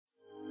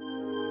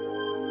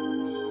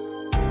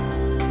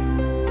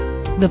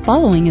The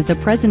following is a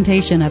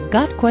presentation of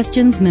Got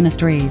Questions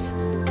Ministries.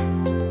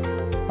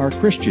 Are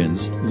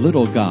Christians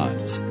little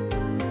gods?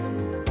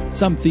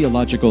 Some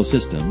theological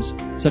systems,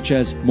 such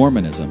as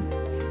Mormonism,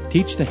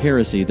 teach the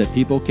heresy that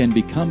people can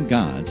become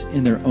gods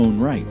in their own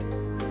right.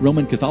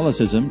 Roman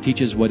Catholicism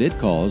teaches what it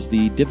calls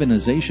the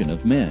divinization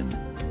of men,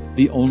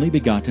 the only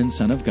begotten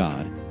Son of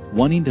God,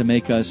 wanting to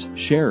make us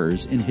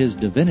sharers in His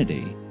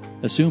divinity,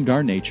 assumed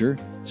our nature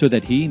so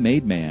that He,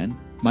 made man,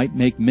 might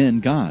make men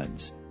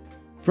gods.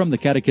 From the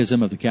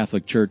Catechism of the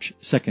Catholic Church,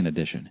 2nd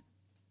edition.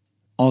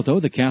 Although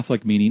the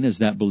Catholic meaning is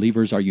that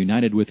believers are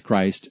united with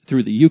Christ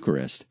through the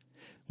Eucharist,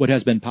 what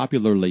has been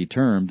popularly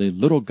termed the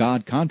little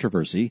God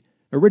controversy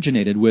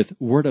originated with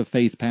Word of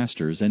Faith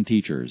pastors and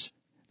teachers.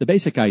 The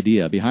basic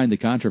idea behind the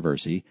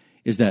controversy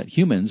is that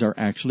humans are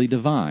actually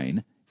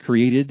divine,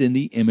 created in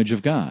the image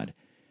of God,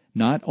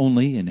 not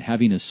only in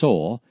having a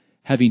soul,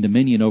 having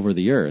dominion over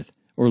the earth,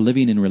 or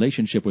living in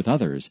relationship with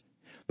others,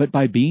 but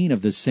by being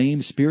of the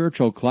same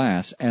spiritual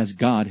class as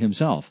God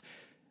Himself.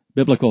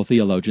 Biblical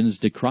theologians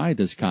decry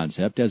this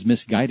concept as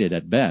misguided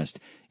at best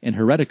and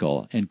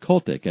heretical and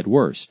cultic at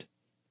worst.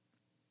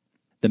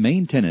 The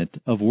main tenet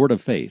of Word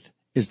of Faith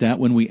is that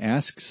when we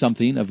ask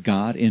something of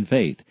God in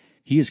faith,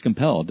 He is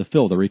compelled to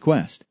fill the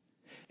request.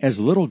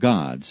 As little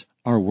gods,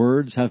 our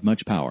words have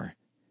much power.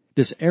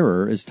 This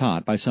error is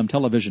taught by some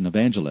television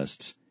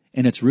evangelists,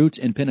 and its roots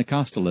in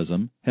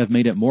Pentecostalism have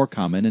made it more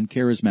common in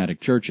charismatic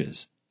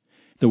churches.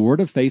 The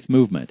Word of Faith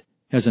movement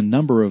has a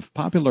number of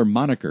popular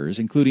monikers,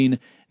 including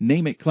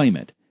Name It, Claim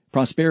It,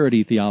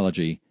 Prosperity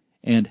Theology,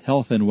 and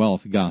Health and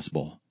Wealth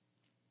Gospel.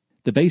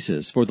 The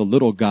basis for the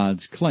little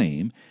God's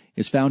claim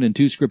is found in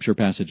two scripture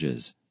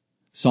passages.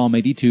 Psalm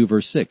 82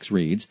 verse 6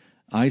 reads,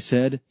 "I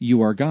said,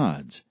 you are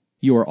gods.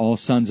 You are all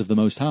sons of the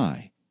Most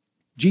High."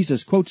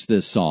 Jesus quotes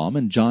this psalm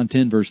in John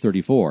 10 verse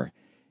 34,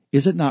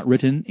 "Is it not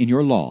written in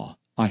your law,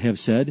 I have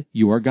said,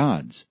 you are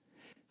gods?"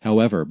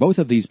 However, both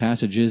of these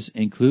passages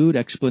include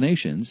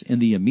explanations in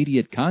the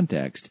immediate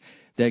context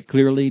that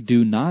clearly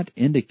do not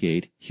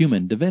indicate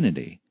human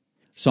divinity.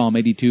 Psalm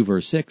 82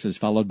 verse 6 is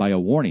followed by a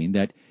warning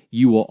that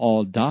you will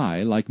all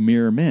die like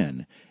mere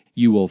men.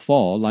 You will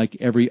fall like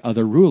every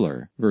other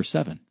ruler, verse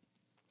 7.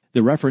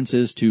 The reference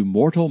is to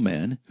mortal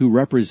men who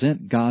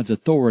represent God's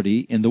authority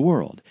in the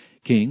world,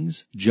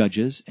 kings,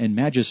 judges, and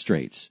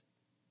magistrates.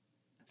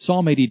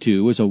 Psalm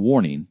 82 is a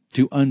warning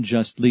to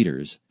unjust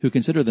leaders who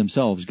consider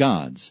themselves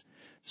gods.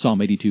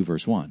 Psalm 82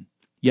 verse 1.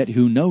 Yet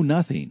who know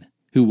nothing,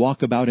 who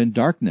walk about in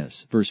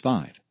darkness, verse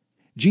 5.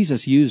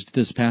 Jesus used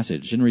this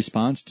passage in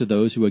response to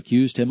those who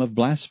accused Him of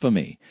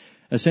blasphemy.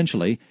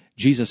 Essentially,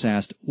 Jesus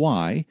asked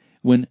why,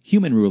 when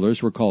human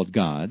rulers were called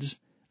gods,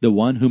 the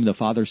one whom the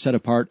Father set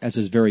apart as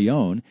His very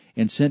own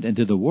and sent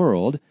into the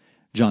world,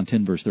 John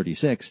 10 verse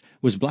 36,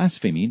 was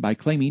blaspheming by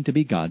claiming to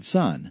be God's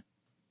Son.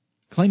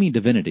 Claiming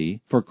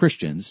divinity for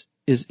Christians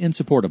is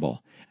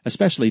insupportable,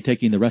 especially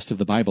taking the rest of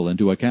the Bible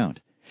into account.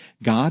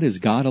 God is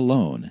God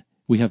alone.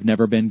 We have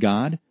never been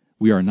God,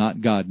 we are not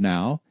God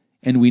now,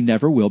 and we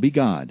never will be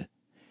God.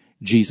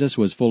 Jesus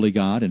was fully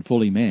God and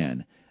fully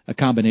man, a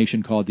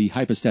combination called the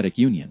hypostatic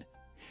union.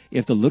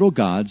 If the little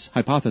God's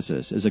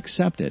hypothesis is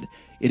accepted,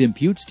 it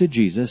imputes to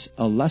Jesus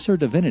a lesser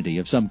divinity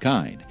of some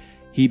kind.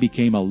 He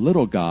became a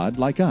little God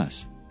like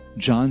us.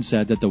 John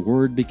said that the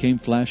Word became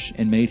flesh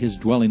and made His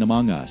dwelling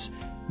among us,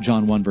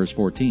 John 1 verse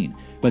 14,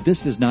 but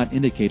this does not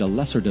indicate a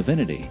lesser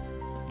divinity.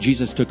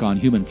 Jesus took on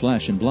human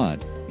flesh and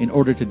blood in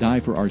order to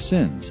die for our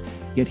sins,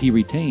 yet He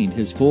retained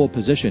His full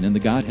position in the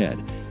Godhead.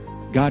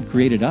 God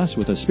created us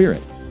with a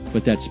spirit,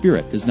 but that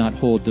spirit does not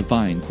hold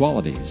divine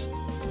qualities.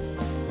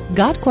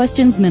 Got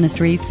Questions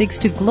Ministry seeks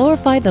to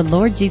glorify the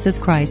Lord Jesus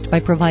Christ by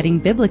providing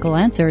biblical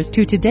answers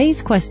to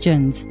today's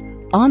questions.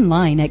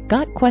 Online at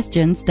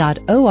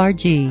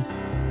GotQuestions.org.